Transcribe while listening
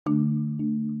Hello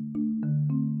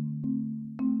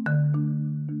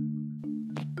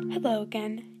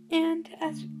again, and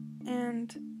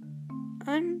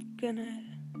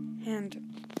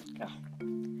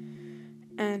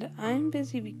I'm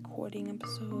busy recording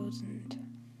episodes and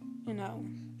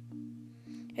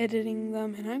editing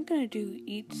them, and I'm gonna do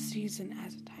each season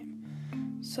at a time.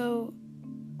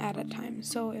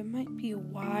 So it might be a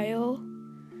while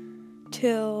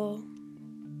till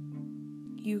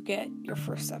you get your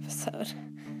first episode.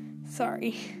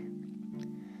 Sorry.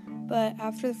 But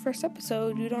after the first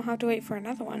episode, you don't have to wait for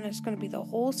another one. It's going to be the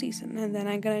whole season. And then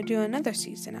I'm going to do another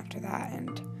season after that.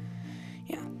 And,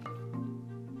 yeah.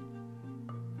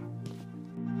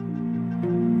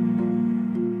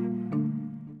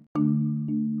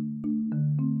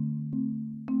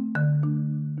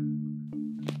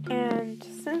 And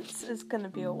since it's going to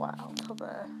be a while till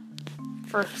the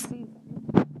first season,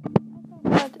 I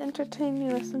thought I'd entertain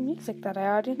you with some music that I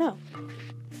already know.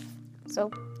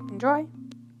 So, enjoy.